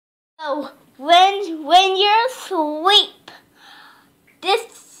So when you're asleep,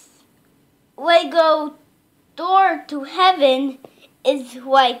 this Lego door to heaven is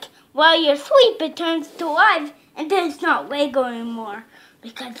like while you're asleep it turns to life, and then it's not Lego anymore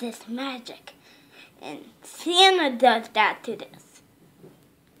because it's magic. And Santa does that to this.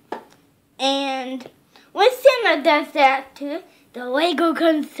 And when Santa does that to the Lego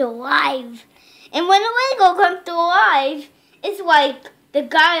comes to life. And when the Lego comes to life, it's like the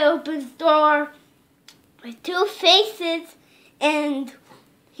guy opens the door with two faces, and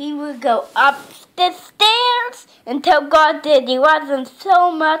he would go up the stairs and tell God that he loves him so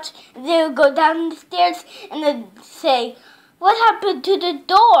much, and they would go down the stairs and then say, "What happened to the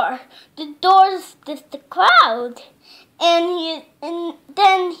door? The door's just a cloud." And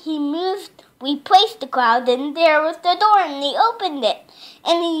then he replaced the cloud, and there was the door, and he opened it,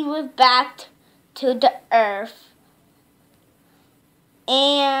 and he was back to the earth.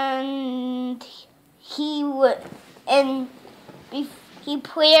 And he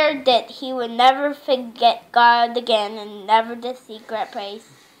prayed that he would never forget God again and never the secret place.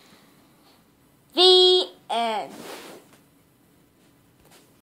 The end.